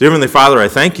Dear Heavenly Father, I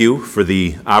thank you for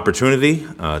the opportunity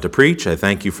to preach. I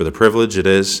thank you for the privilege it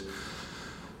is.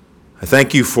 I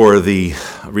thank you for the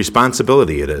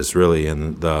responsibility it is, really,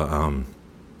 and the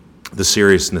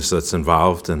seriousness that's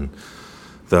involved, and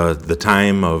the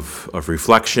time of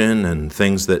reflection and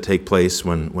things that take place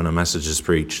when a message is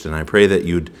preached. And I pray that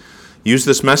you'd use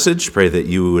this message. Pray that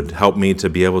you would help me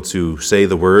to be able to say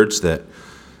the words that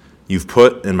you've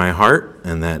put in my heart,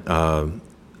 and that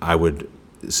I would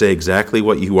say exactly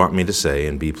what you want me to say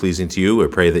and be pleasing to you. I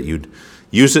pray that you'd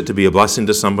use it to be a blessing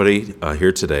to somebody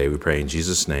here today. We pray in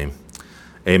Jesus' name.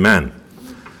 Amen.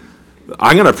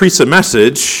 I'm going to preach a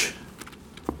message,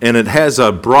 and it has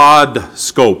a broad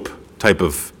scope type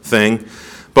of thing,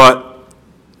 but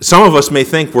some of us may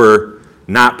think we're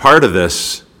not part of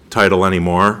this title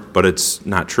anymore, but it's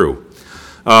not true.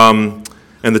 And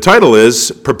the title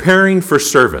is Preparing for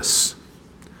Service.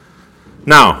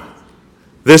 Now,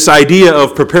 this idea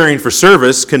of preparing for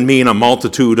service can mean a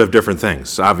multitude of different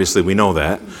things. Obviously, we know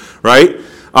that, right?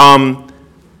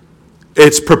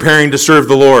 It's preparing to serve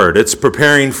the Lord. It's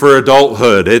preparing for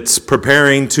adulthood. It's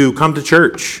preparing to come to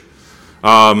church.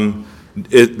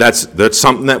 That's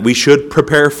something that we should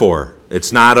prepare for.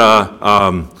 It's not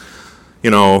a,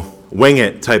 wing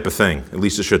it type of thing. At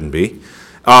least it shouldn't be.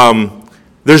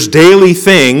 There's daily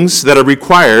things that are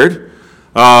required.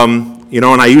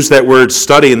 And I use that word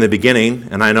study in the beginning,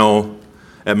 and I know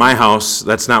at my house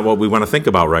that's not what we want to think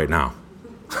about right now,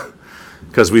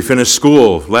 because we finished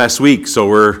school last week, so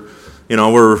we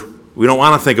don't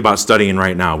want to think about studying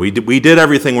right now. We did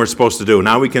everything we're supposed to do.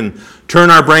 Now we can turn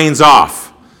our brains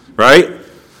off, right?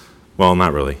 Well,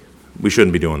 not really. We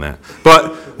shouldn't be doing that.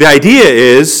 But the idea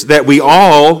is that we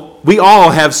all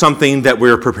have something that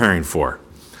we're preparing for.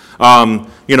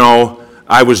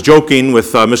 I was joking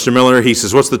with Mr. Miller. He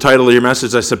says, "What's the title of your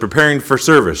message?" I said, "Preparing for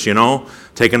service,"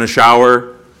 taking a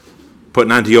shower,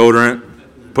 putting on deodorant,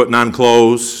 putting on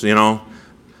clothes,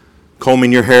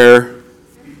 combing your hair,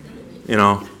 in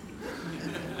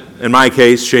my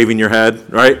case, shaving your head,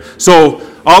 right? So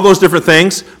all those different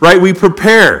things, right? We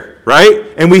prepare, right?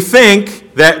 And we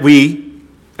think that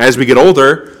as we get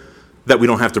older, that we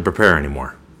don't have to prepare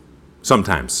anymore.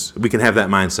 Sometimes we can have that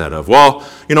mindset of,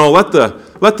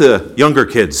 let the younger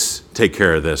kids take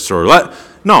care of this,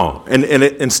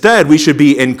 instead we should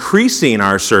be increasing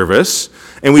our service,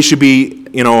 and we should be,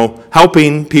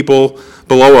 helping people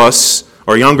below us,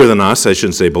 or younger than us. I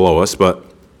shouldn't say below us, but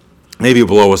maybe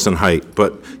below us in height,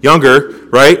 but younger,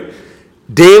 right?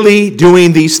 Daily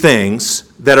doing these things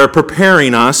that are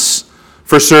preparing us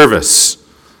for service.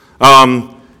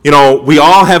 We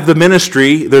all have the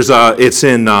ministry. It's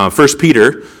in 1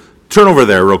 Peter. Turn over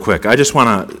there real quick. I just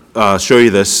want to show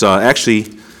you this.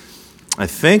 Actually, I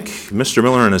think Mr.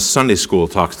 Miller in his Sunday school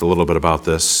talks a little bit about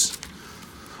this.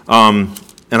 And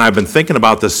I've been thinking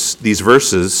about these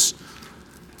verses.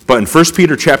 But in 1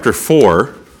 Peter chapter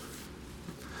 4,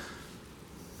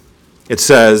 it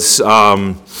says,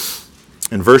 starting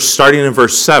in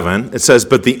verse 7, it says,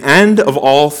 "But the end of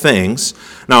all things."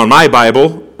 Now in my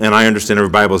Bible, and I understand every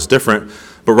Bible is different,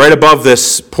 but right above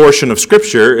this portion of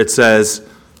Scripture, it says,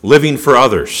 "living for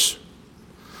others."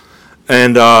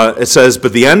 And it says,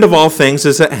 "But the end of all things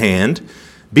is at hand.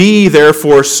 Be ye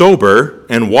therefore sober,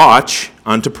 and watch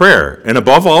unto prayer. And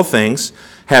above all things,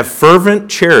 have fervent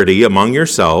charity among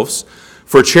yourselves,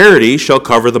 for charity shall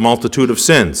cover the multitude of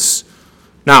sins."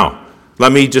 Now,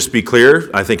 let me just be clear.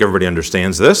 I think everybody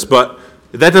understands this, but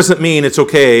that doesn't mean it's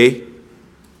okay.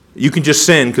 You can just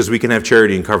sin because we can have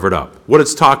charity and cover it up. What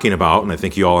it's talking about, and I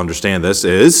think you all understand this,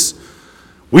 is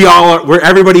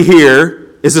everybody here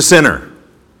is a sinner,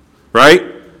 right?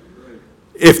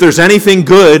 If there's anything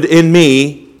good in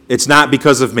me, it's not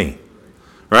because of me,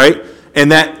 right?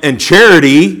 And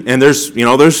charity, and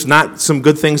there's not some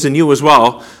good things in you as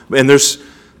well, and there's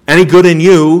any good in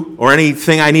you or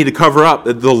anything I need to cover up.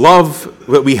 The love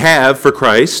that we have for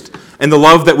Christ and the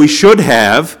love that we should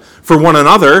have for one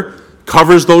another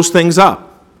covers those things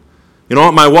up. You know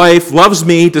what? My wife loves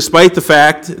me despite the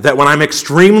fact that when I'm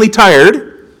extremely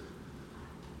tired,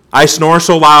 I snore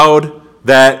so loud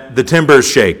that the timbers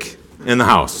shake in the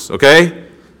house, okay?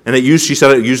 And she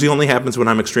said it usually only happens when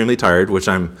I'm extremely tired, which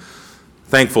I'm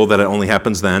thankful that it only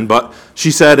happens then. But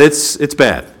she said it's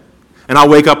bad. And I'll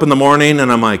wake up in the morning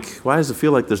and I'm like, why does it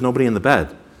feel like there's nobody in the bed?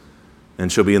 And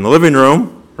she'll be in the living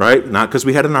room, right? Not because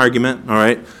we had an argument, all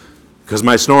right? Because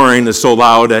my snoring is so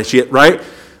loud, right?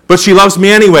 But she loves me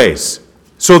anyways.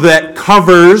 So that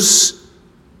covers,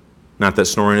 not that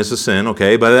snoring is a sin,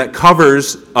 okay, but that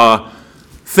covers a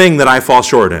thing that I fall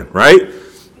short in, right?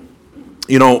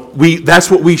 That's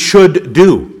what we should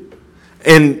do.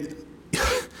 And,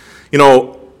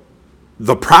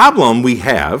 the problem we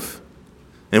have,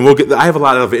 and I have a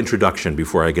lot of introduction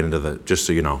before I get into just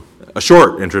so you know, a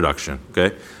short introduction,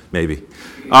 okay, maybe.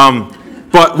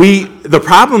 But the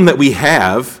problem that we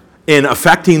have in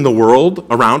affecting the world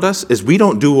around us is we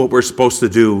don't do what we're supposed to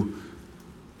do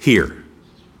here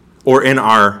or in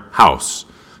our house.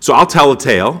 So I'll tell a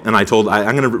tale, and I'm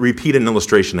going to repeat an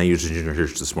illustration I used in junior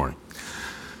church this morning.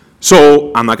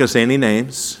 So I'm not going to say any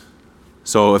names.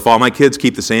 So if all my kids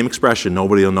keep the same expression,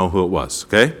 nobody will know who it was,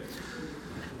 okay?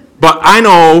 But I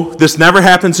know this never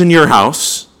happens in your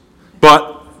house,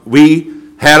 but we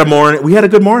had a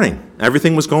good morning.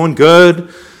 Everything was going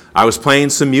good. I was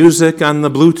playing some music on the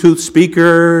Bluetooth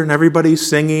speaker, and everybody's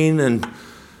singing and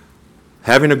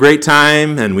having a great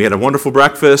time, and we had a wonderful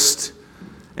breakfast,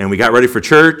 and we got ready for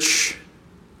church.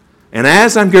 And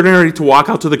as I'm getting ready to walk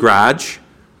out to the garage,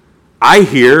 I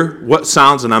hear what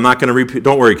sounds, and I'm not going to repeat,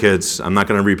 don't worry kids, I'm not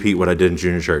going to repeat what I did in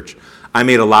junior church. I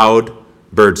made a loud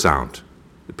bird sound.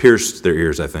 It pierced their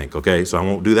ears, I think, okay? So I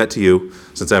won't do that to you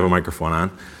since I have a microphone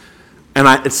on. And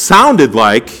it sounded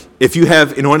like, if you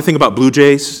know anything about Blue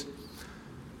Jays,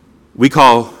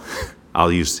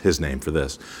 I'll use his name for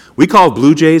this. We call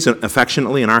Blue Jays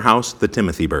affectionately in our house the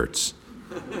Timothy birds.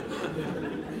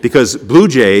 Because Blue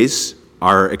Jays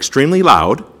are extremely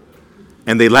loud,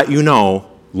 and they let you know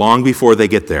long before they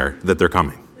get there that they're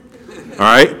coming. All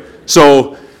right?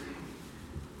 So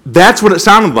that's what it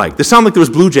sounded like. It sounded like there was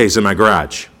Blue Jays in my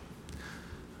garage.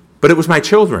 But it was my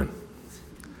children.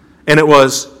 And it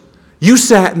was, you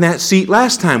sat in that seat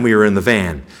last time we were in the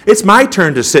van. It's my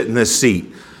turn to sit in this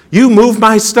seat. You moved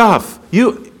my stuff.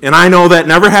 And I know that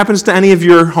never happens to any of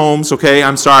your homes, okay?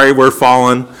 I'm sorry, we're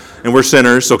fallen and we're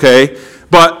sinners, okay?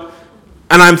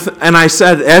 And I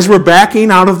said, as we're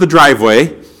backing out of the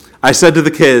driveway, I said to the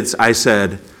kids,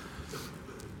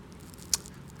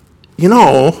 you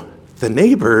know, the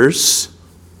neighbors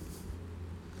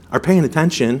are paying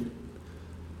attention.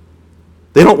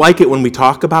 They don't like it when we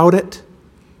talk about it,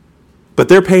 but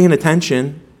they're paying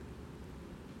attention.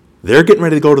 They're getting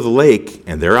ready to go to the lake,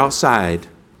 and they're outside,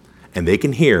 and they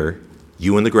can hear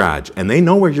you in the garage, and they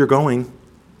know where you're going.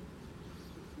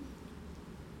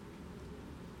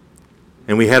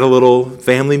 And we had a little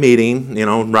family meeting,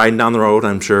 riding down the road.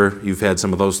 I'm sure you've had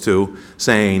some of those too,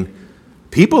 saying,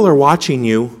 people are watching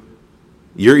you.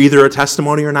 You're either a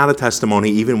testimony or not a testimony,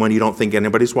 even when you don't think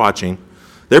anybody's watching.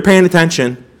 They're paying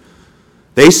attention.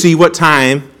 They see what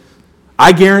time.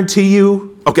 I guarantee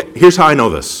you, okay, here's how I know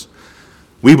this.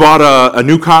 We bought a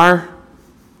new car,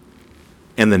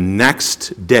 and the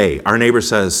next day, our neighbor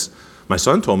says, my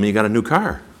son told me you got a new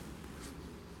car.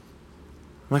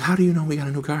 I'm like, how do you know we got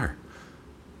a new car?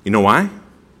 You know why?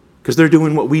 Because they're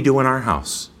doing what we do in our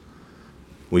house.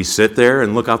 We sit there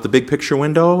and look out the big picture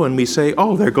window and we say,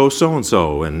 oh, there goes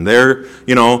so-and-so. And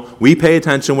we pay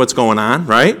attention to what's going on,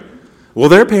 right? Well,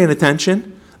 they're paying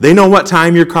attention. They know what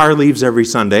time your car leaves every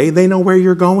Sunday. They know where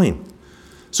you're going.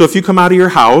 So if you come out of your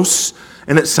house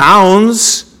and it's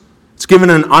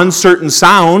given an uncertain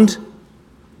sound,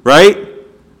 right?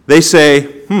 They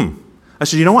say, I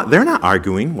said, you know what? They're not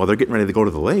arguing while they're getting ready to go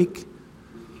to the lake.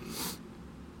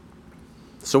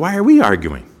 So why are we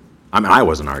arguing? I mean, I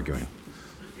wasn't arguing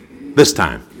this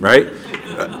time, right?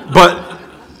 But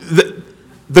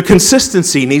the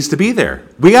consistency needs to be there.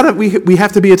 We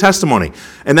have to be a testimony.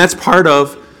 And that's part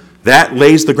of, that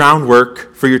lays the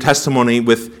groundwork for your testimony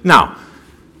with, now,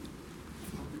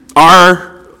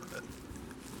 are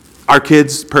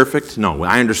kids perfect? No,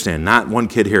 I understand. Not one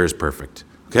kid here is perfect,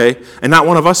 okay? And not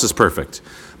one of us is perfect.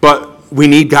 But we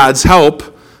need God's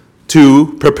help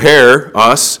to prepare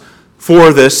us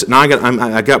for this. Now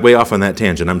I got way off on that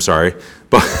tangent, I'm sorry.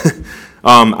 But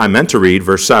I meant to read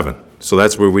verse 7. So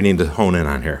that's where we need to hone in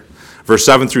on here. Verse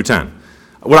 7 through 10.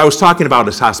 What I was talking about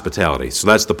is hospitality. So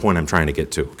that's the point I'm trying to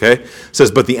get to, okay? It says,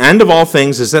 but the end of all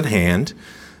things is at hand.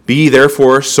 Be ye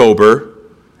therefore sober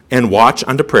and watch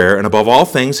unto prayer. And above all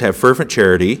things have fervent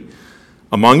charity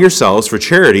among yourselves, for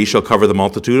charity shall cover the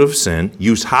multitude of sin.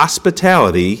 Use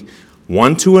hospitality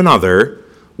one to another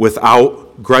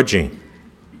without grudging.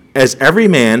 As every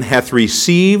man hath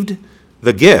received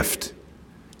the gift,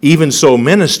 even so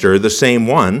minister the same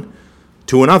one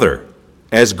to another,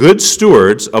 as good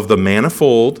stewards of the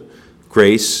manifold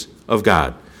grace of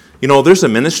God. There's a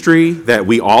ministry that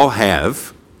we all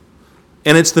have,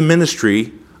 and it's the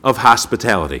ministry of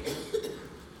hospitality.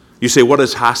 You say, what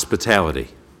is hospitality?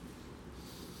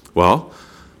 Well,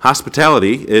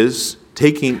 hospitality is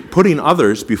putting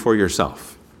others before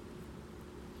yourself.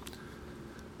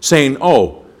 Saying,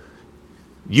 oh,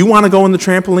 you want to go in the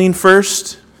trampoline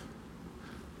first?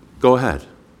 Go ahead.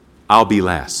 I'll be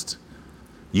last.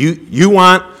 You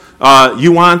want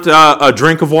You want a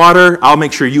drink of water? I'll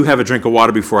make sure you have a drink of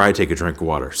water before I take a drink of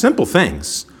water. Simple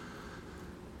things.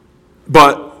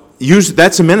 But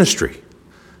that's a ministry.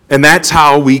 And that's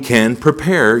how we can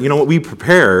prepare. You know what? We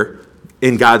prepare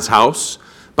in God's house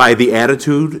by the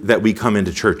attitude that we come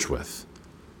into church with.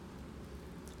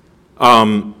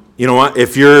 You know what?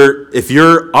 If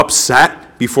you're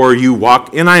upset before you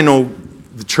walk, and I know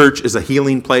the church is a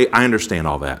healing place. I understand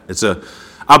all that.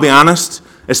 I'll be honest,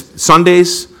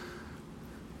 Sundays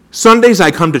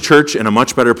I come to church in a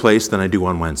much better place than I do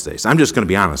on Wednesdays. I'm just going to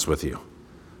be honest with you.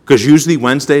 Because usually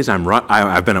Wednesdays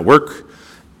I've been at work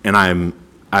and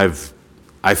I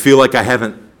feel like I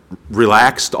haven't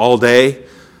relaxed all day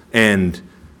and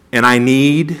I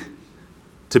need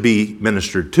to be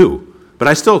ministered to. But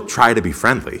I still try to be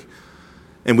friendly.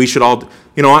 And we should all,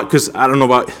 you know what, because I don't know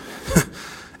about,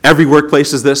 every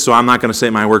workplace is this, so I'm not going to say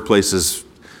my workplace is.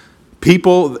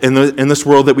 People in this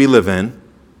world that we live in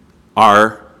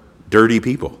are dirty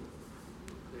people.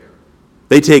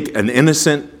 They take an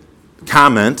innocent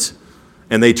comment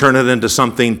and they turn it into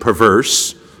something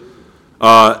perverse,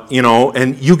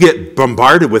 and you get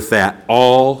bombarded with that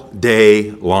all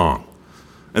day long.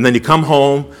 And then you come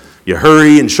home, you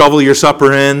hurry and shovel your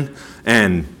supper in,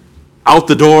 and out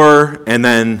the door, and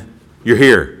then you're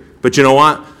here. But you know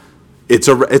what? It's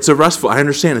a restful, I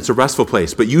understand it's a restful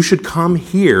place, but you should come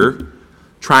here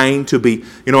trying to be,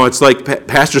 it's like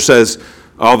Pastor says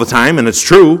all the time, and it's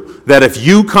true, that if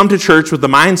you come to church with the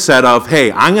mindset of,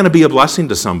 hey, I'm going to be a blessing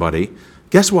to somebody,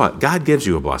 guess what? God gives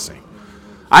you a blessing.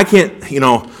 I can't,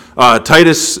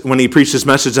 Titus, when he preached his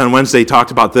message on Wednesday,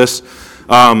 talked about this,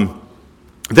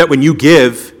 that when you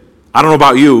give, I don't know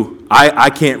about you, I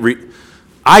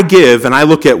give, and I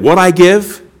look at what I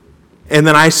give, and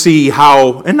then I see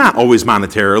how, and not always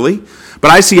monetarily,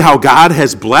 but I see how God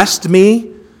has blessed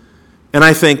me, and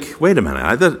I think, wait a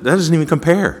minute, that doesn't even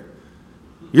compare.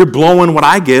 You're blowing what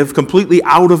I give completely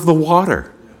out of the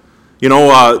water.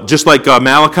 Just like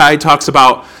Malachi talks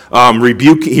about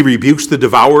he rebukes the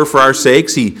devourer for our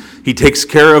sakes. He takes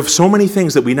care of so many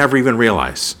things that we never even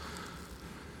realize.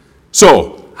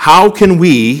 So, how can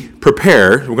we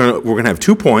prepare? We're going to have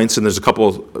 2 points, and there's a couple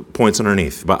of points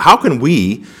underneath. But how can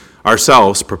we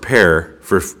ourselves prepare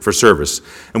for service?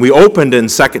 And we opened in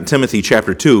 2 Timothy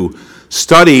chapter 2,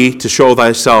 study to show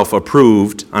thyself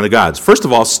approved unto God. First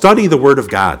of all, study the Word of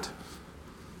God.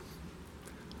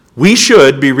 We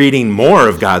should be reading more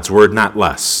of God's Word, not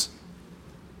less.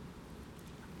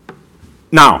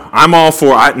 Now, I'm all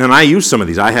for, and I use some of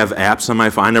these. I have apps on my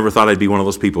phone. I never thought I'd be one of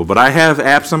those people, but I have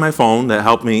apps on my phone that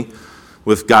help me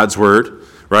with God's Word,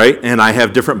 right? And I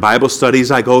have different Bible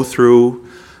studies I go through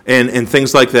and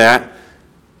things like that.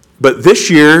 But this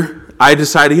year, I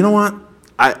decided, you know what?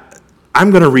 I'm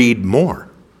going to read more.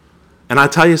 And I'll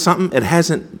tell you something, it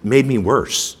hasn't made me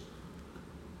worse,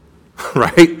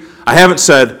 right? I haven't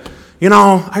said,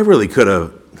 I really could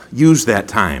have used that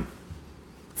time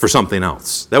for something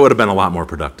else. That would have been a lot more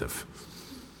productive.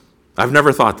 I've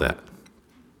never thought that.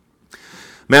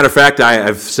 Matter of fact,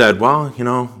 I've said, well,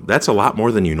 that's a lot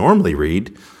more than you normally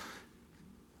read.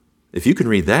 If you can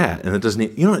read that, and it doesn't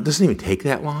even take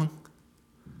that long.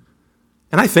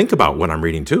 And I think about what I'm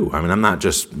reading too. I mean, I'm not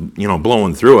just,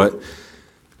 blowing through it.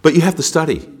 But you have to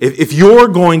study. If you're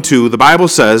going to, the Bible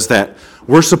says that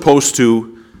we're supposed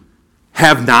to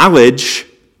have knowledge,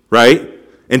 right?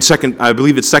 I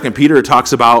believe it's 2 Peter, it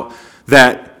talks about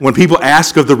that when people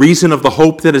ask of the reason of the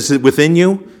hope that is within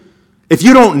you, if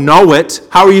you don't know it,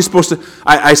 how are you supposed to?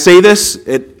 I say this,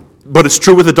 but it's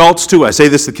true with adults too. I say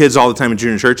this to kids all the time in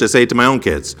junior church. I say it to my own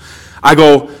kids. I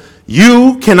go,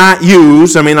 you cannot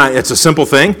use, it's a simple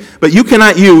thing, but you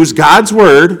cannot use God's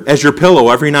Word as your pillow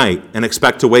every night and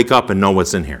expect to wake up and know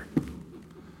what's in here.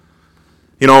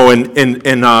 In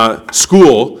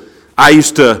school,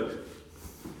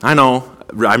 I know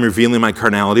I'm revealing my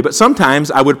carnality, but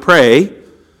sometimes I would pray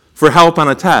for help on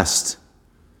a test.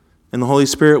 And the Holy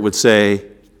Spirit would say,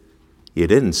 you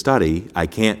didn't study, I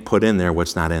can't put in there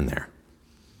what's not in there.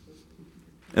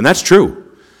 And that's true.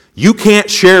 You can't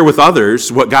share with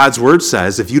others what God's Word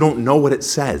says if you don't know what it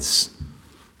says.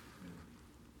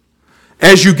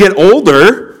 As you get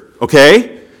older,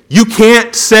 okay, you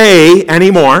can't say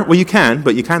anymore, well you can,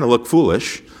 but you kind of look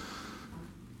foolish.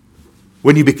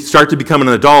 When you start to become an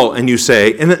adult and you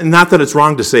say, and not that it's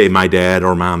wrong to say my dad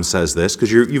or mom says this,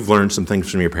 because you've learned some things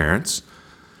from your parents,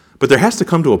 but there has to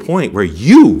come to a point where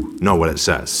you know what it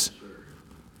says.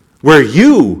 Where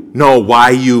you know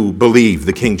why you believe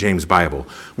the King James Bible.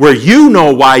 Where you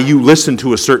know why you listen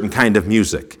to a certain kind of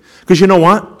music. Because you know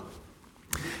what?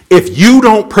 If you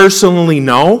don't personally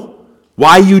know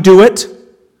why you do it,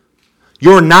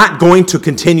 you're not going to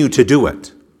continue to do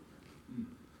it.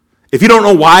 if you don't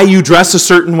know why you dress a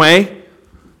certain way,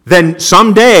 then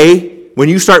someday when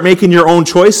you start making your own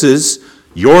choices,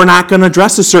 you're not going to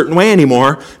dress a certain way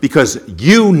anymore because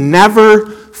you never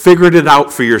figured it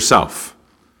out for yourself.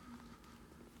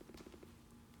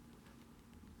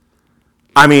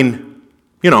 I mean,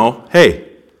 hey,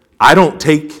 I don't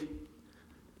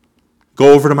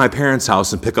go over to my parents'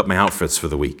 house and pick up my outfits for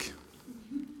the week.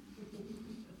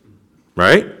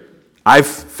 Right? I've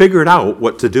figured out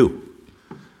what to do.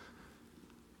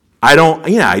 I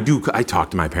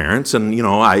talk to my parents, and,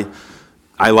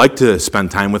 I like to spend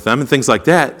time with them and things like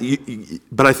that.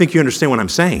 But I think you understand what I'm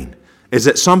saying, is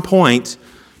at some point,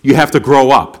 you have to grow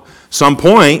up. Some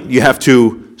point, you have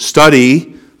to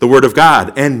study the Word of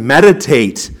God and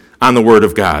meditate on the Word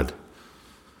of God.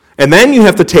 And then you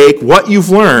have to take what you've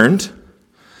learned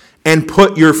and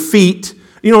put your feet,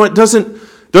 it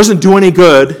doesn't do any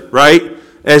good, right?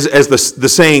 As the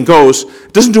saying goes,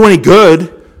 it doesn't do any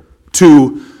good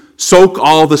to soak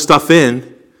all the stuff in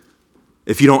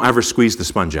if you don't ever squeeze the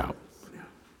sponge out.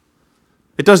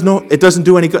 It doesn't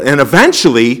do any good. And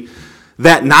eventually,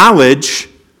 that knowledge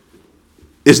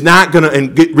is not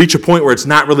going to reach a point where it's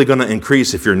not really going to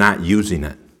increase if you're not using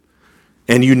it.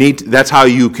 And that's how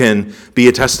you can be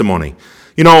a testimony.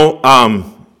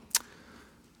 And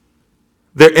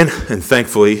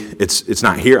thankfully, it's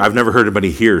not here. I've never heard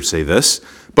anybody here say this,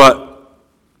 but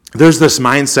there's this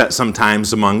mindset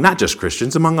sometimes among not just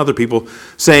Christians, among other people,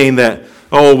 saying that,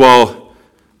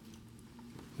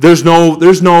 there's no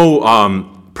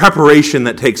preparation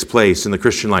that takes place in the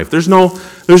Christian life. There's no.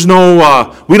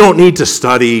 We don't need to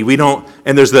study.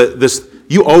 And there's this.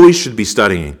 You always should be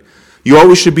studying. You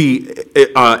always should be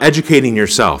educating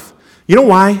yourself. You know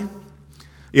why?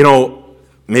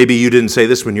 Maybe you didn't say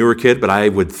this when you were a kid, but I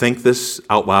would think this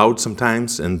out loud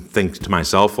sometimes and think to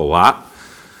myself a lot.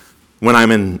 When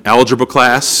I'm in algebra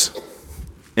class,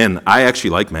 and I actually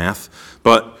like math,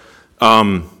 but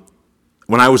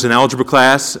when I was in algebra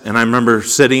class, and I remember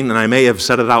sitting, and I may have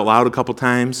said it out loud a couple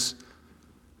times,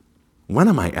 when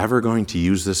am I ever going to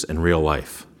use this in real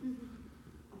life?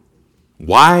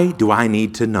 Why do I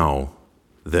need to know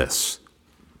this?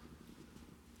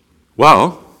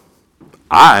 Well,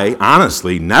 I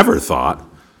honestly never thought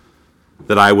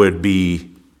that I would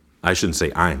be, I shouldn't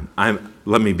say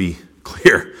let me be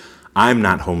clear, I'm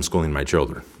not homeschooling my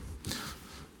children.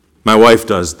 My wife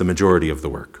does the majority of the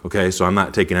work, okay? So I'm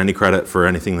not taking any credit for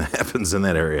anything that happens in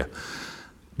that area.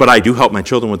 But I do help my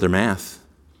children with their math.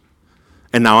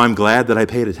 And now I'm glad that I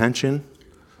paid attention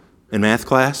in math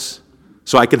class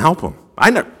so I can help them.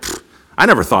 I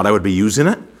never thought I would be using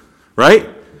it, right?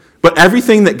 But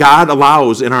everything that God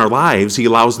allows in our lives, He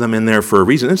allows them in there for a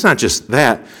reason. It's not just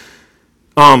that.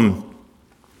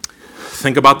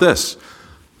 Think about this.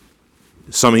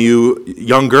 Some of you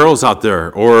young girls out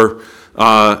there, or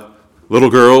little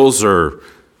girls, or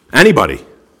anybody,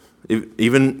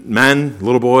 even men,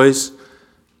 little boys,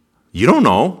 you don't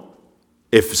know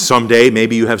if someday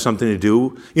maybe you have something to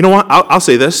do. You know what? I'll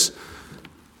say this.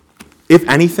 If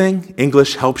anything,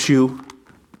 English helps you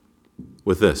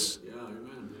with this.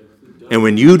 And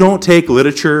when you don't take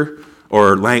literature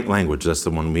or language, that's the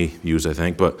one we use, I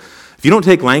think, but if you don't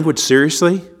take language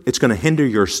seriously, it's going to hinder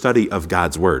your study of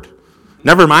God's Word.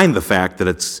 Never mind the fact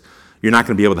that you're not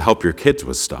going to be able to help your kids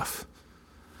with stuff.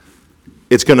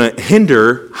 It's going to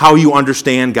hinder how you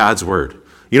understand God's Word.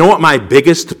 You know what my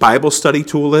biggest Bible study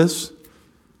tool is?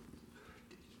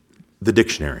 The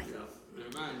dictionary.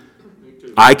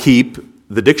 I keep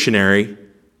the dictionary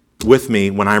with me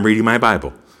when I'm reading my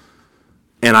Bible.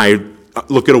 And I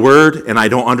look at a word and I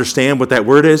don't understand what that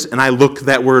word is, and I look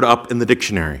that word up in the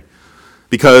dictionary.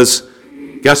 Because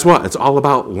guess what? It's all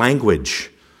about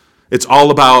language. It's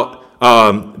all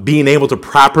about being able to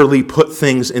properly put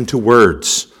things into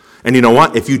words. And you know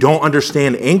what? If you don't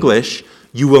understand English,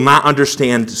 you will not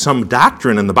understand some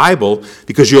doctrine in the Bible,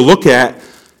 because you'll look at,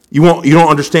 you don't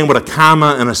understand what a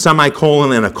comma and a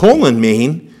semicolon and a colon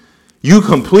mean. You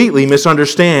completely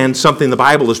misunderstand something the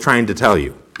Bible is trying to tell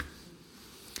you,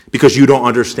 because you don't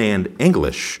understand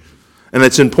English. And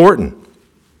it's important.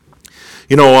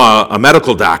 You know, a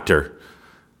medical doctor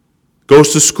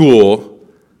goes to school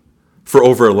for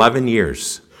over 11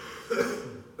 years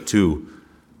to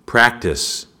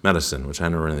practice medicine, which I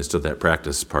never really understood that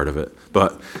practice part of it,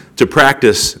 but to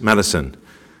practice medicine.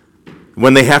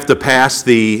 When they have to pass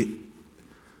the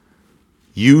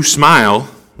USMLE,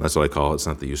 that's what I call it, it's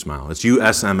not the USMLE, it's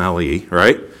USMLE,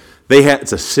 right?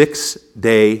 It's a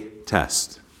 6-day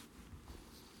test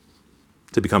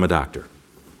to become a doctor.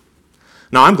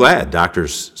 Now, I'm glad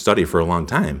doctors study for a long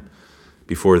time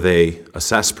before they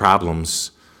assess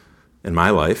problems in my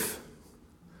life,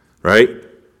 right?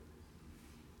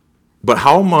 But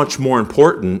how much more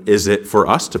important is it for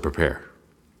us to prepare?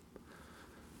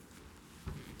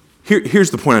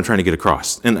 Here's the point I'm trying to get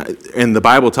across. And the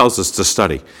Bible tells us to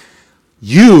study.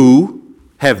 You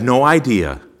have no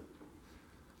idea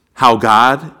how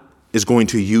God is going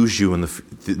to use you in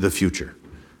the future.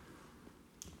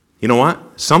 You know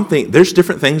what? There's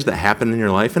different things that happen in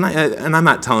your life, and I'm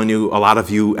not telling you, a lot of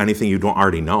you, anything you don't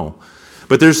already know.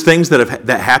 But there's things that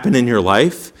happen in your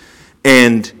life,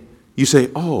 and you say,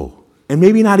 oh, and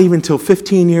maybe not even till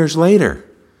 15 years later,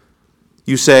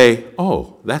 you say,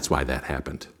 oh, that's why that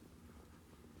happened.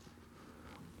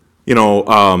 You know,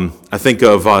 I think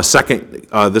of we're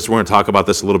going to talk about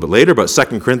this a little bit later, but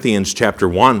 2 Corinthians chapter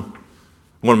 1,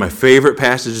 one of my favorite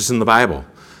passages in the Bible,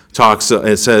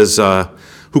 it says,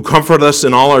 who comfort us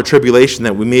in all our tribulation,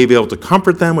 that we may be able to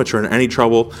comfort them which are in any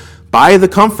trouble by the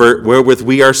comfort wherewith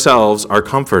we ourselves are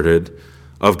comforted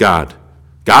of God.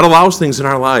 God allows things in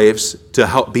our lives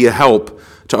to be a help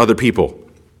to other people.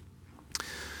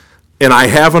 And I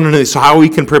have underneath, so how we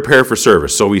can prepare for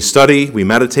service. So we study, we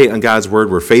meditate on God's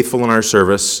word, we're faithful in our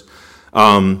service,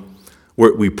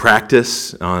 we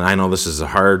practice. I know this is a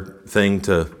hard thing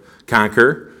to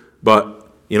conquer, but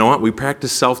you know what? We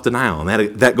practice self-denial,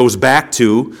 and that goes back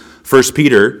to 1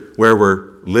 Peter, where we're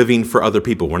living for other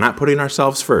people. We're not putting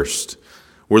ourselves first.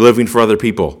 We're living for other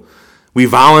people. We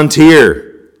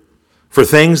volunteer for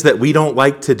things that we don't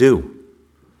like to do.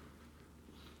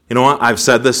 You know what? I've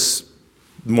said this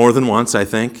more than once, I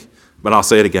think, but I'll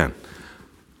say it again.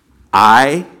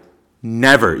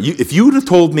 If you would have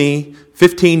told me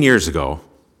 15 years ago,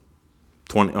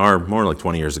 20, or more like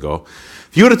 20 years ago,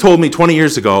 if you would have told me 20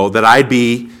 years ago that I'd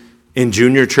be in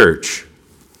junior church,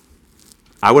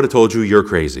 I would have told you you're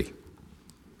crazy.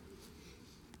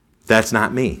 That's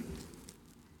not me.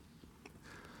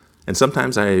 And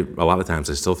a lot of times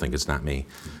I still think it's not me.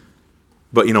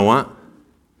 But you know what?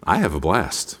 I have a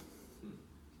blast.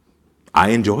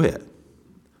 I enjoy it.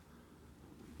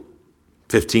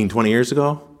 15, 20 years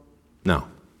ago? No.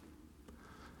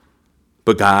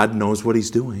 But God knows what he's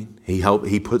doing. He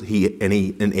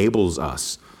enables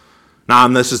us. Now,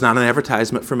 this is not an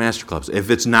advertisement for Master Clubs. If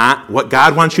it's not what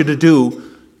God wants you to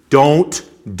do, don't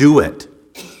do it.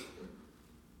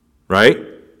 Right?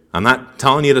 I'm not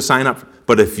telling you to sign up.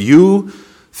 But if you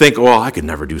think, oh, I could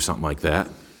never do something like that.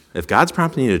 If God's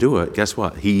prompting you to do it, guess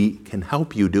what? He can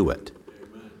help you do it.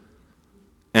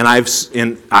 And I've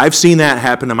seen that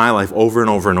happen in my life over and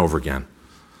over and over again.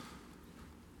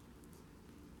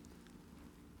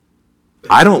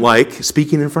 I don't like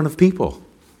speaking in front of people.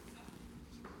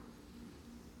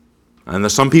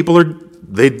 And some people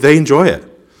they enjoy it.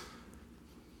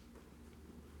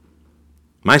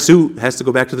 My suit has to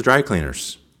go back to the dry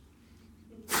cleaners.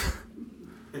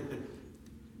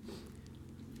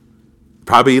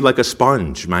 Probably like a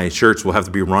sponge. My shirts will have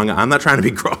to be wrung. I'm not trying to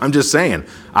be gross. I'm just saying.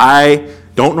 I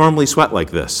don't normally sweat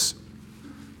like this.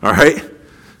 All right?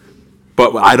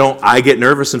 But I get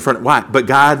nervous in front of, why? But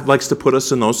God likes to put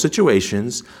us in those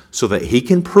situations so that he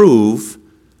can prove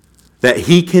that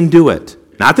he can do it.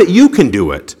 Not that you can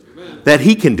do it, that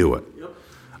he can do it.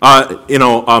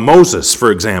 Moses,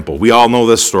 for example. We all know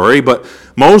this story, but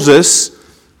Moses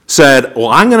said, well,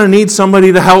 I'm going to need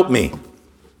somebody to help me.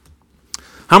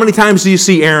 How many times do you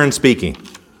see Aaron speaking?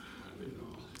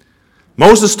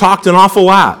 Moses talked an awful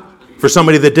lot for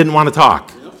somebody that didn't want to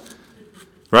talk.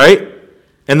 Right?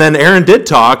 And then Aaron did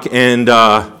talk, and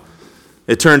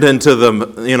it turned into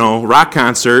the rock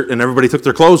concert, and everybody took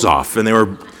their clothes off, and they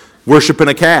were worshiping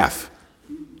a calf.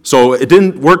 So it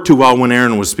didn't work too well when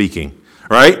Aaron was speaking.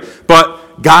 Right?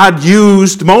 But God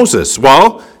used Moses.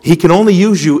 Well, he can only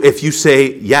use you if you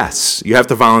say yes. You have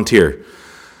to volunteer.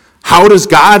 How does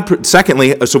God,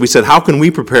 secondly, so we said, how can we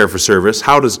prepare for service?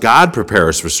 How does God prepare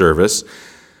us for service?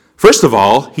 First of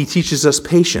all, he teaches us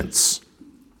patience.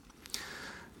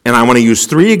 And I want to use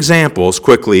 3 examples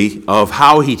quickly of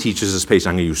how he teaches us patience.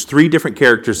 I'm going to use 3 different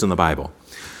characters in the Bible.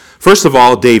 First of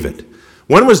all, David.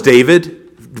 When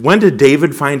did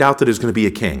David find out that he was going to be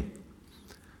a king?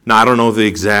 Now, I don't know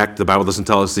the Bible doesn't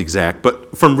tell us the exact,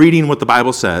 but from reading what the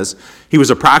Bible says, he was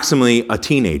approximately a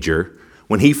teenager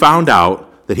when he found out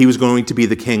that he was going to be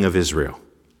the king of Israel.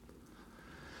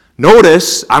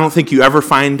 Notice, I don't think you ever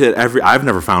find it, I've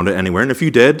never found it anywhere, and if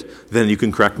you did, then you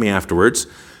can correct me afterwards.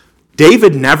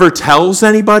 David never tells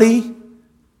anybody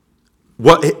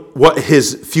what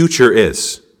his future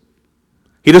is.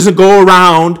 He doesn't go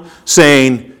around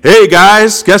saying, hey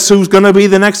guys, guess who's going to be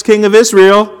the next king of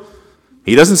Israel?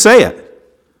 He doesn't say it.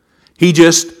 He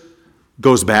just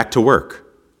goes back to work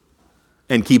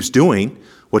and keeps doing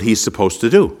what he's supposed to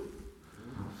do.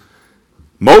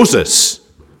 Moses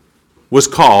was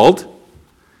called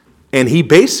And he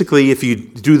basically, if you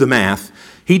do the math,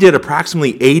 he did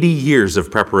approximately 80 years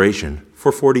of preparation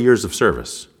for 40 years of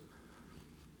service.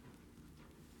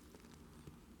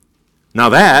 Now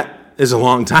that is a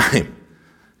long time.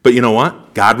 But you know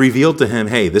what? God revealed to him,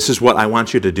 hey, this is what I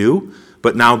want you to do,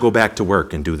 but now go back to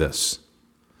work and do this.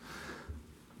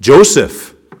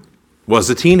 Joseph was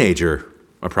a teenager,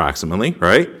 approximately,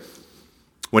 right?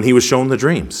 When he was shown the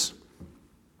dreams.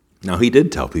 Now, he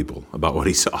did tell people about what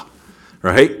he saw,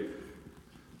 right?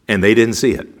 And they didn't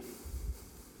see it.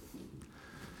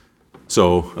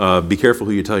 So be careful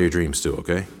who you tell your dreams to,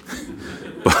 okay?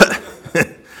 But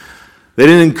they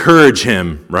didn't encourage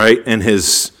him, right, in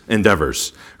his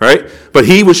endeavors, right? But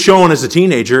he was shown as a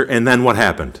teenager, and then what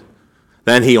happened?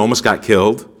 Then he almost got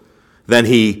killed. Then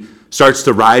he starts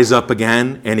to rise up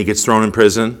again, and he gets thrown in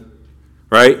prison,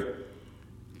 right?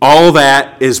 All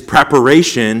that is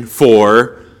preparation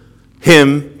for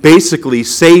him basically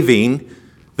saving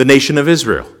the nation of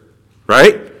Israel,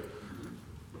 right?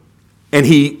 And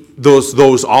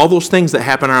all those things that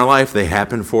happen in our life, they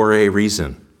happen for a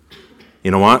reason.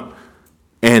 You know what?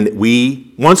 And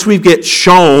once we get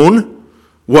shown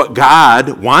what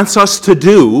God wants us to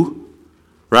do,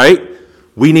 right,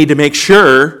 we need to make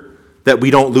sure that we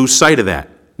don't lose sight of that.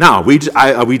 Now, we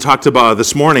talked about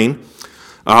this morning,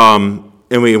 and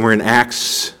we were in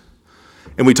Acts,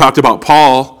 and we talked about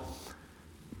Paul.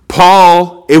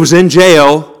 Paul, it was in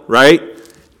jail, right,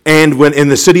 and when in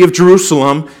the city of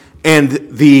Jerusalem, and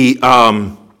he's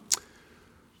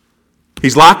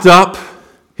locked up,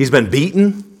 he's been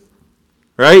beaten,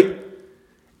 right?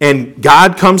 And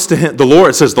God comes to him,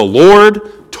 it says, the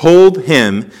Lord told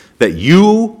him that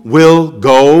you will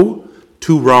go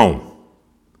to Rome.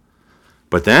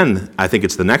 But then, I think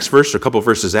it's the next verse, or a couple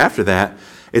verses after that,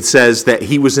 it says that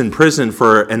he was in prison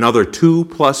for another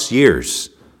 2+ years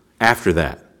after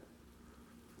that.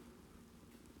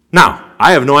 Now,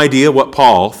 I have no idea what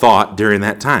Paul thought during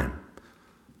that time.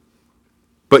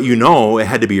 But it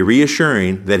had to be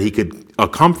reassuring that he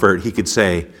could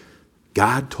say,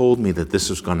 God told me that this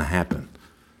was going to happen.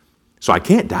 So I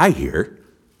can't die here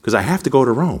because I have to go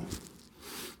to Rome.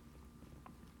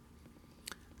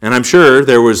 And I'm sure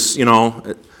there was,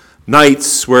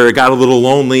 nights where it got a little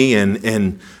lonely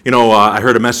and I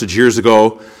heard a message years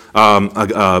ago.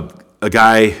 A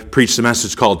guy preached a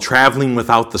message called Traveling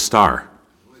Without the Star.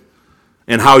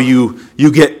 And how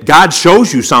God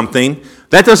shows you something,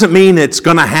 that doesn't mean it's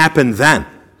going to happen then.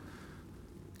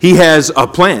 He has a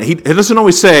plan. He doesn't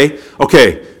always say,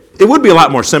 okay, it would be a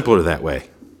lot more simpler that way,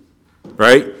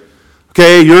 right?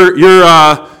 Okay, you're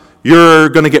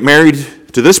going to get married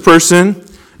to this person,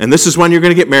 and this is when you're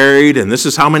going to get married, and this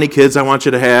is how many kids I want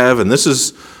you to have, and this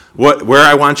is where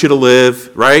I want you to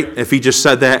live, right? If he just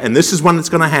said that, and this is when it's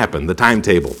going to happen, the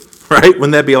timetable, right?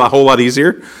 Wouldn't that be a whole lot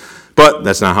easier? But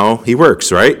that's not how he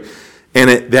works, right? And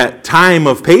at that time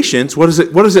of patience, what is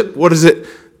it?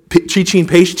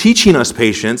 Teaching us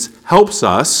patience helps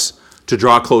us to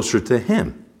draw closer to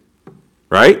him,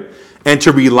 right? And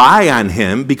to rely on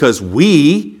him because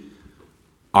we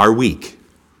are weak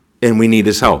and we need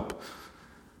his help.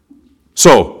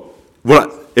 So,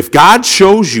 if God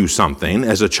shows you something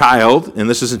as a child, and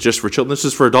this isn't just for children, this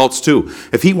is for adults too.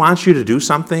 If he wants you to do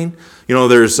something,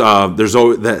 there's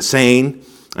that saying,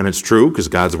 and it's true because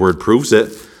God's word proves it,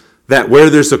 that where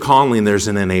there's a calling, there's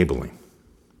an enabling.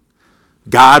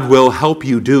 God will help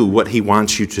you do what he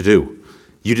wants you to do.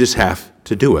 You just have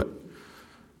to do it.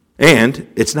 And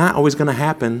it's not always going to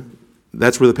happen.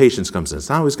 That's where the patience comes in. It's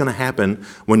not always going to happen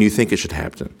when you think it should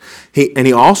happen.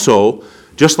 He also,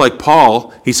 just like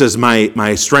Paul, he says,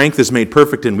 my strength is made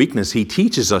perfect in weakness. He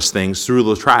teaches us things through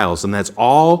the trials, and that's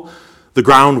all the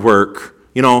groundwork,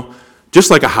 just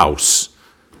like a house.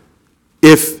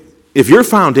 If your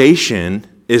foundation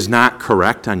is not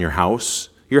correct on your house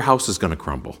is going to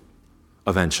crumble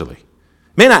eventually.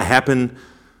 It may not happen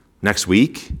next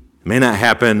week. It may not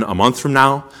happen a month from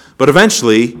now, but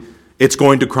eventually it's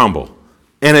going to crumble.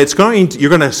 And you're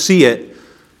going to see it,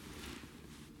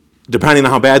 depending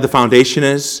on how bad the foundation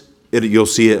is, you'll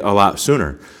see it a lot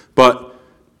sooner. But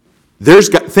there's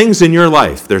things in your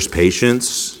life. There's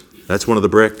patience. That's one of the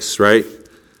bricks, right?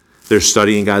 There's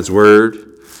studying God's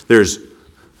word. There's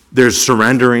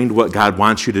surrendering to what God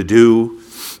wants you to do.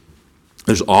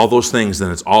 There's all those things,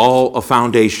 then it's all a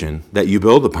foundation that you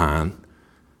build upon.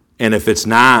 And if it's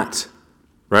not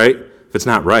right, it's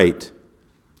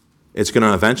going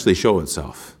to eventually show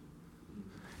itself.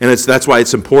 And that's why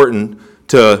it's important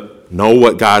to know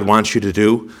what God wants you to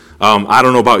do. I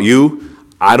don't know about you.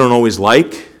 I don't always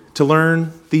like to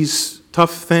learn these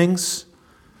tough things,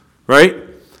 right?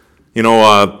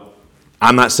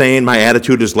 I'm not saying my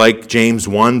attitude is like James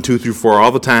 1, 2 through 4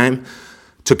 all the time.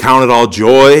 To count it all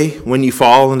joy when you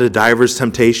fall into divers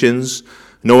temptations,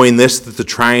 knowing this, that the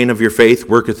trying of your faith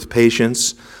worketh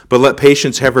patience. But let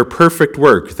patience have her perfect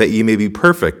work, that ye may be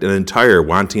perfect and entire,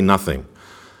 wanting nothing.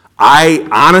 I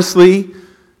honestly,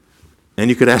 and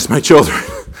you could ask my children,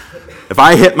 if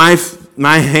I hit my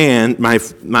hand,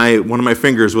 one of my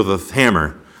fingers with a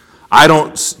hammer, I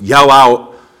don't yell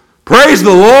out, "Praise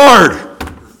the Lord!"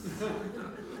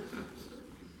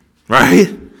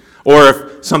 Right? Or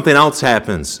if something else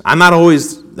happens, I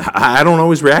don't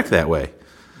always react that way.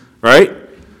 Right?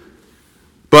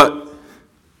 But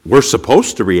we're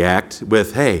supposed to react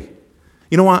with, hey,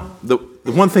 you know what? The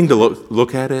one thing to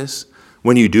look at is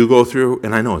when you do go through,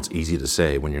 and I know it's easy to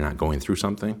say when you're not going through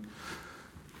something,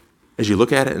 as you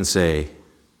look at it and say,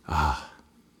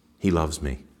 he loves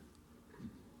me.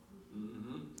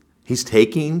 He's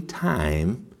taking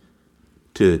time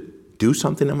to do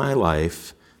something in my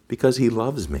life because he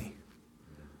loves me.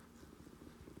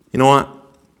 You know what?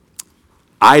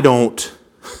 I know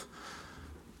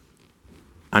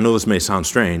this may sound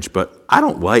strange, but I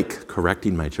don't like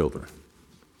correcting my children.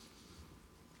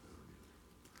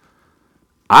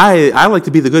 I like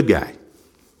to be the good guy.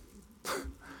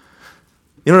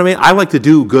 You know what I mean? I like to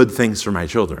do good things for my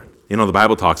children. You know, the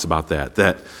Bible talks about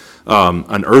that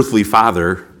an earthly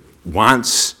father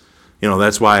wants,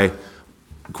 that's why,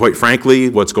 quite frankly,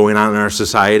 what's going on in our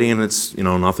society, and it's,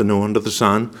 nothing new under the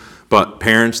sun, but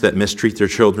parents that mistreat their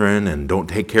children and don't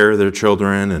take care of their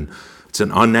children, and it's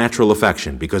an unnatural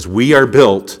affection because we are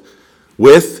built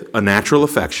with a natural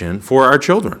affection for our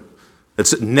children.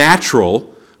 It's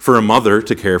natural for a mother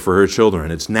to care for her children.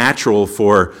 It's natural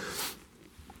for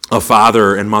a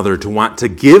father and mother to want to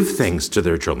give things to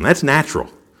their children. That's natural,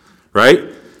 right?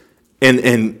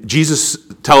 And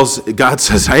God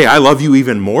says, hey, I love you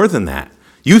even more than that.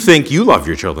 You think you love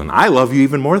your children. I love you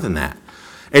even more than that.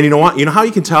 And you know what? You know how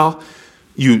you can tell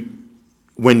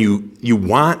when you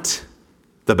want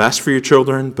the best for your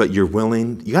children, but you're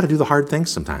willing, you got to do the hard things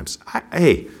sometimes.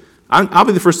 I'll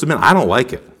be the first to admit, I don't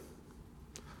like it.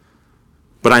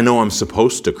 But I know I'm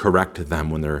supposed to correct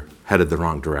them when they're headed the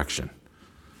wrong direction,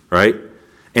 right?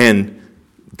 And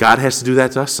God has to do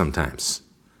that to us sometimes.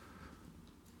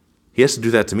 He has to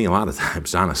do that to me a lot of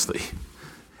times, honestly.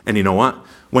 And you know what?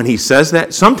 When he says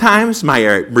that, sometimes my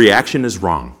reaction is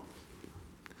wrong.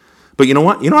 But you know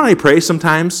what? You know what I pray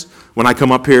sometimes when I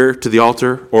come up here to the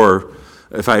altar, or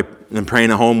if I am praying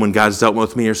at home when God's dealt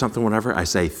with me or something, whatever, I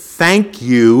say, thank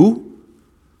you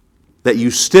that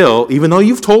you still, even though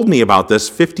you've told me about this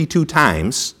 52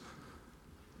 times,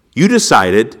 you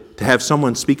decided to have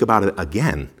someone speak about it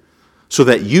again so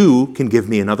that you can give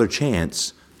me another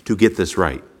chance to get this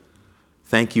right.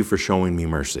 Thank you for showing me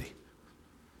mercy.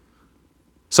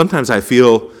 Sometimes I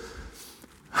feel,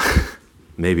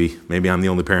 maybe I'm the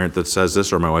only parent that says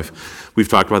this, or my wife, we've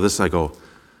talked about this, I go,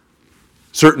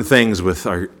 certain things with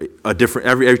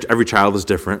every child is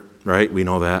different, right? We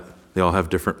know that. They all have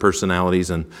different personalities,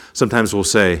 and sometimes we'll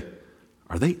say,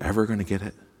 are they ever going to get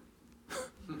it?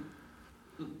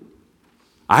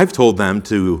 I've told them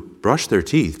to brush their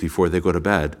teeth before they go to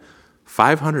bed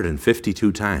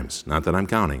 552 times. Not that I'm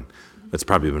counting. It's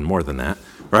probably been more than that,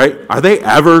 right? Are they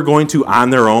ever going to, on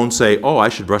their own, say, oh, I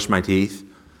should brush my teeth?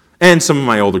 And some of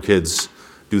my older kids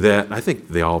do that. I think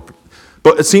they all.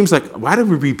 But it seems like, why do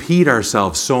we repeat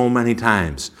ourselves so many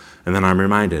times? And then I'm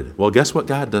reminded, well, guess what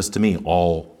God does to me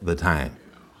all the time?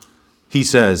 He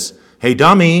says, hey,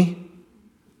 dummy.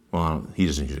 Well, he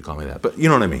doesn't usually call me that, but you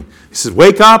know what I mean. He says,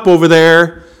 wake up over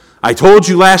there. I told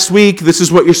you last week this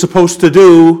is what you're supposed to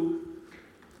do.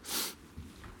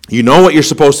 You know what you're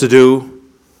supposed to do,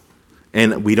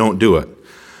 and we don't do it.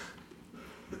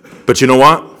 But you know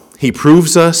what? He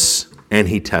proves us, and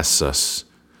he tests us.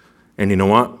 And you know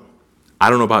what? I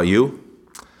don't know about you,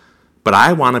 but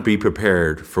I want to be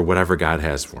prepared for whatever God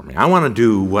has for me. I want to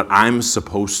do what I'm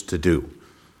supposed to do.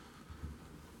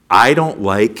 I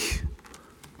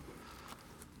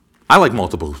like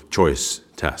multiple choice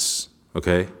tests,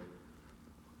 okay?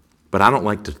 But I don't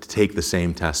like to take the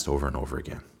same test over and over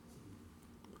again.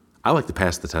 I like to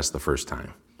pass the test the first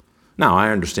time. Now, I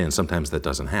understand sometimes that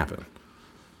doesn't happen.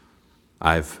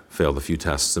 I've failed a few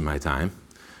tests in my time,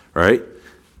 right?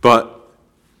 But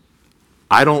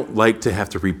I don't like to have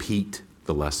to repeat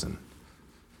the lesson.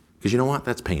 Because you know what?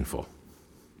 That's painful.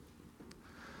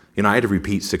 I had to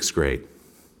repeat 6th grade.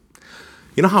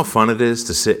 You know how fun it is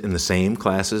to sit in the same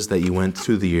classes that you went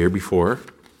through the year before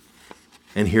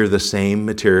and hear the same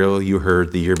material you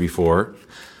heard the year before,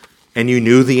 and you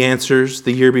knew the answers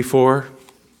the year before,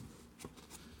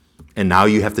 and now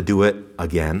you have to do it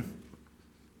again?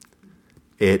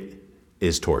 It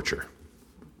is torture.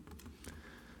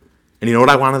 And you know what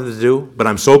I wanted to do? But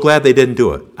I'm so glad they didn't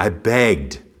do it. I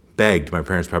begged. My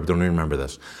parents probably don't even remember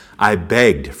this. I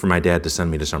begged for my dad to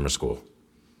send me to summer school.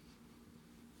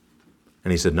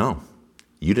 And he said, no,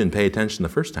 you didn't pay attention the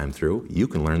first time through. You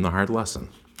can learn the hard lesson.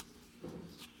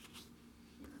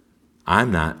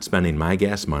 I'm not spending my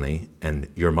gas money and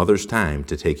your mother's time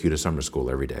to take you to summer school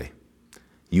every day.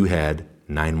 You had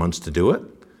 9 months to do it,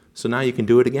 so now you can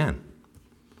do it again.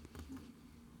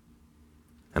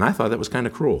 And I thought that was kind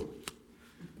of cruel.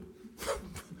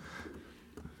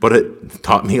 But it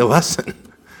taught me a lesson,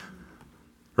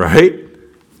 right?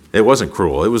 It wasn't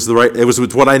cruel. It was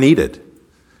what I needed.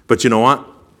 But you know what?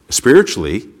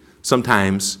 Spiritually,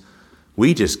 sometimes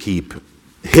we just keep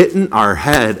hitting our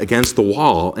head against the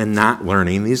wall and not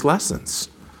learning these lessons.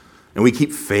 And we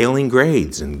keep failing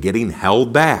grades and getting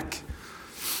held back.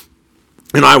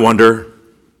 And I wonder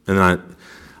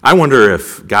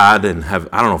if God and heaven,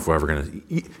 I don't know if we're ever going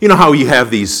to, you know how you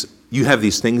have these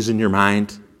things in your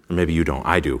mind, or maybe you don't,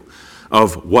 I do,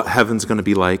 of what heaven's going to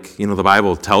be like. You know, the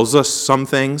Bible tells us some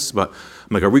things, but I'm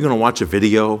like, are we going to watch a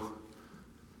video?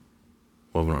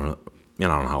 Well, I don't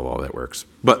know how all that works.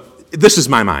 But this is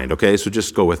my mind, okay? So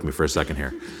just go with me for a second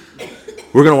here.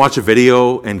 We're going to watch a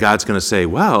video, and God's going to say,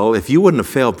 well, if you wouldn't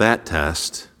have failed that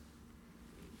test,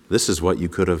 this is what you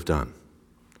could have done.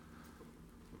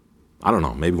 I don't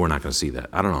know. Maybe we're not going to see that.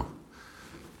 I don't know.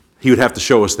 He would have to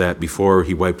show us that before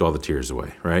he wiped all the tears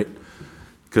away, right?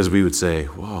 Because we would say,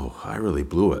 whoa, I really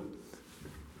blew it,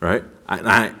 right?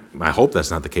 I hope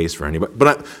that's not the case for anybody.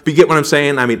 But you get what I'm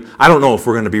saying? I mean, I don't know if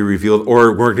we're going to be revealed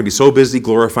or we're going to be so busy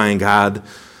glorifying God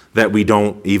that we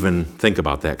don't even think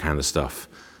about that kind of stuff.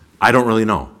 I don't really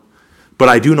know. But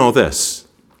I do know this,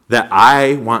 that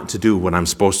I want to do what I'm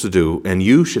supposed to do, and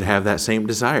you should have that same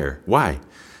desire. Why?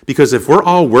 Because if we're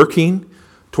all working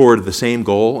toward the same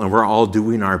goal and we're all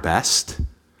doing our best,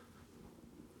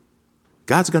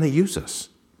 God's going to use us.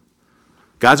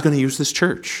 God's going to use this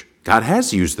church. God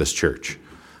has used this church.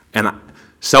 And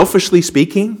selfishly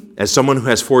speaking, as someone who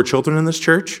has 4 children in this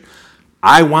church,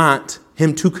 I want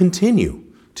him to continue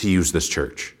to use this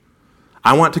church.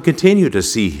 I want to continue to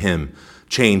see him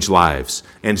change lives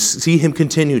and see him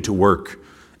continue to work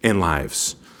in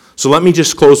lives. So let me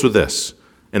just close with this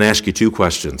and ask you 2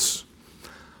 questions.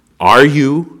 Are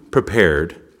you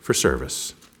prepared for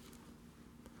service?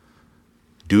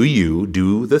 Do you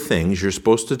do the things you're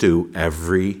supposed to do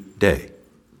every day?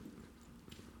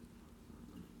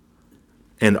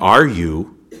 And are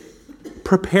you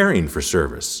preparing for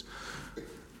service?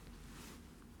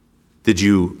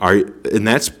 And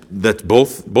that's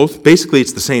both basically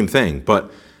it's the same thing,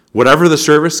 but whatever the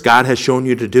service God has shown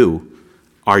you to do,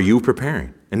 are you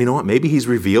preparing? And you know what? Maybe he's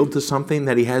revealed to something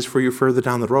that he has for you further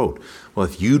down the road. Well,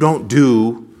 if you don't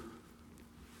do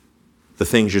the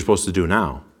things you're supposed to do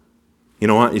now, you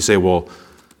know what? You say, well,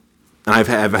 and I've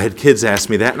had kids ask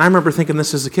me that, and I remember thinking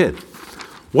this as a kid.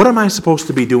 What am I supposed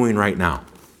to be doing right now?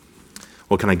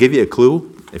 Well, can I give you a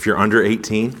clue? If you're under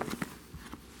 18,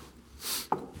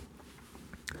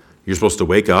 you're supposed to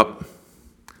wake up,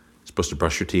 you're supposed to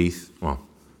brush your teeth, well,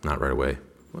 not right away,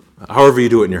 however you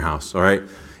do it in your house, all right?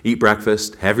 Eat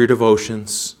breakfast, have your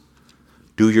devotions,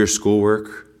 do your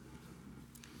schoolwork,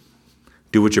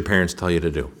 do what your parents tell you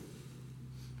to do.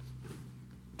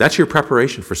 That's your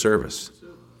preparation for service.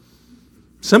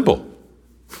 Simple.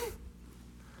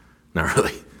 Not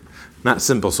really. Not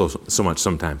simple so much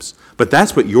sometimes. But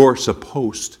that's what you're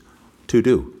supposed to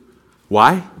do.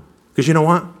 Why? Because you know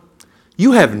what?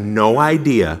 You have no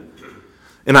idea,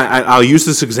 and I'll use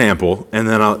this example, and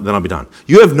then I'll be done.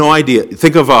 You have no idea.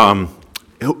 Think of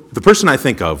the person I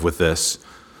think of with this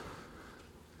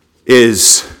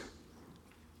is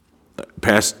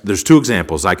there's 2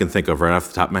 examples I can think of right off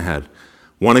the top of my head.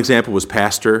 One example was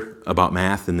pastor about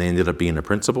math, and they ended up being a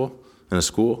principal in a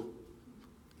school.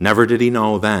 Never did he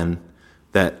know then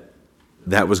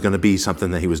that was going to be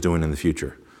something that he was doing in the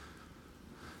future.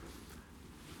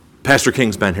 Pastor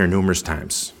King's been here numerous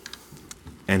times,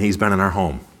 and he's been in our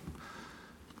home.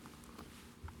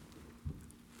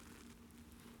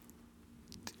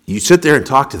 You sit there and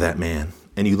talk to that man,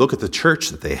 and you look at the church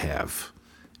that they have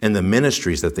and the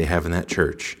ministries that they have in that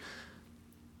church.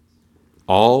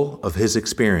 All of his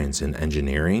experience in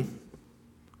engineering,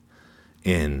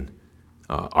 in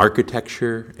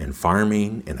architecture, in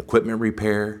farming, in equipment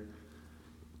repair,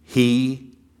 he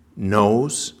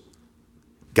knows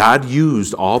God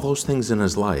used all those things in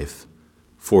his life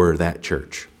for that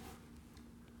church.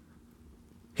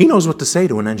 He knows what to say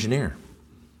to an engineer.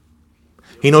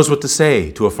 He knows what to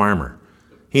say to a farmer.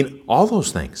 All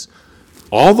those things.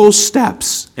 All those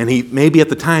steps. And he maybe at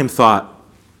the time thought,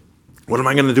 What am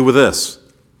I going to do with this?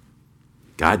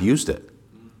 God used it.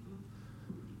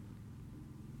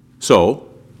 So,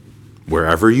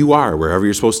 wherever you are, wherever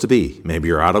you're supposed to be, maybe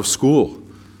you're out of school,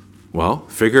 well,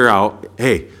 figure out,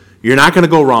 hey, you're not going to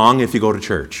go wrong if you go to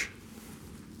church.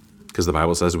 Because the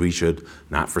Bible says we should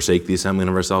not forsake the assembling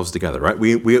of ourselves together, right?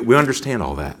 We understand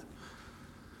all that.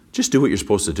 Just do what you're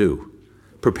supposed to do,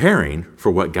 preparing for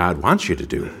what God wants you to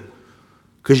do.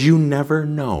 Because you never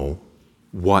know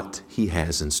what he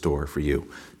has in store for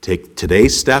you. Take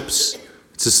today's steps.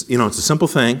 It's a simple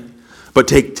thing, but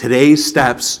take today's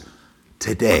steps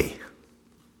today.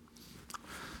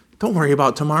 Don't worry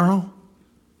about tomorrow.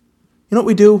 You know what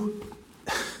we do?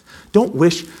 Don't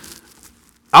wish.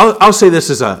 I'll say this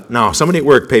as somebody at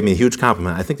work paid me a huge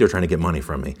compliment. I think they were trying to get money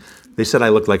from me. They said I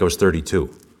looked like I was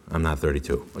 32. I'm not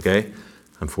 32, okay?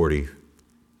 I'm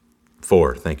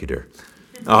 44. Thank you, dear.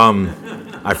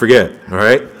 I forget, all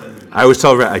right? I always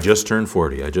tell her, I just turned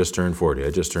 40,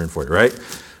 right?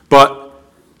 But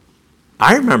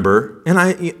I remember, and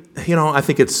I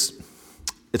think it's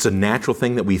a natural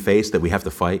thing that we face, that we have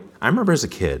to fight. I remember as a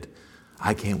kid,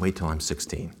 I can't wait till I'm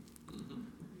 16.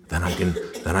 Then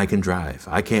I can drive.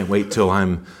 I can't wait till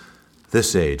I'm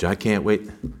this age. I can't wait.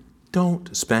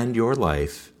 Don't spend your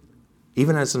life,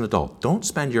 even as an adult, don't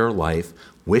spend your life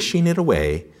wishing it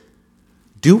away.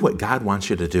 Do what God wants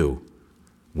you to do,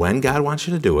 when God wants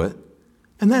you to do it,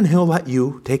 and then he'll let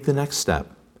you take the next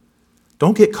step.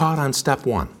 Don't get caught on step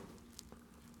one.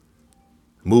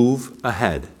 Move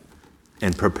ahead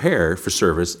and prepare for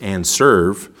service and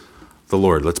serve the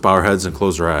Lord. Let's bow our heads and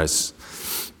close our eyes.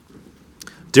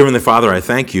 Dear Heavenly Father, I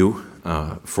thank you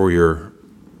for your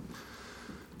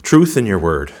truth in your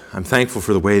word. I'm thankful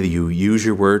for the way that you use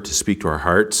your word to speak to our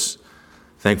hearts.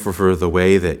 Thankful for the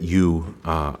way that you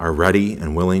are ready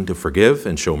and willing to forgive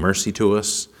and show mercy to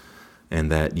us,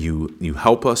 and that you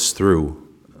help us through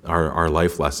our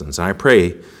life lessons. And I pray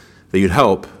that you'd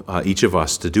help each of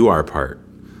us to do our part,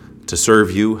 to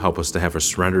serve you, help us to have a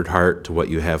surrendered heart to what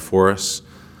you have for us,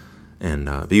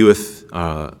 and be with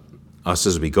us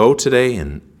as we go today,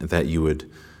 and that you would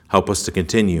help us to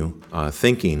continue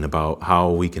thinking about how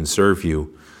we can serve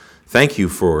you. Thank you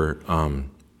for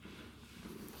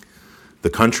the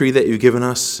country that you've given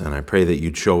us, and I pray that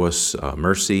you'd show us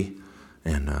mercy.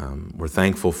 And we're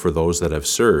thankful for those that have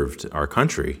served our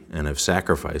country and have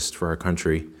sacrificed for our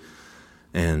country,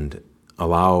 and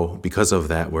allow, because of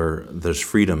that, where there's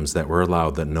freedoms that we're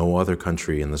allowed that no other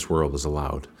country in this world is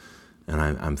allowed. And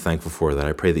I'm thankful for that.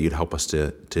 I pray that you'd help us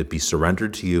to be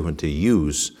surrendered to you and to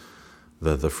use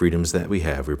the freedoms that we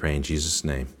have. We pray in Jesus'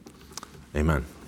 name. Amen.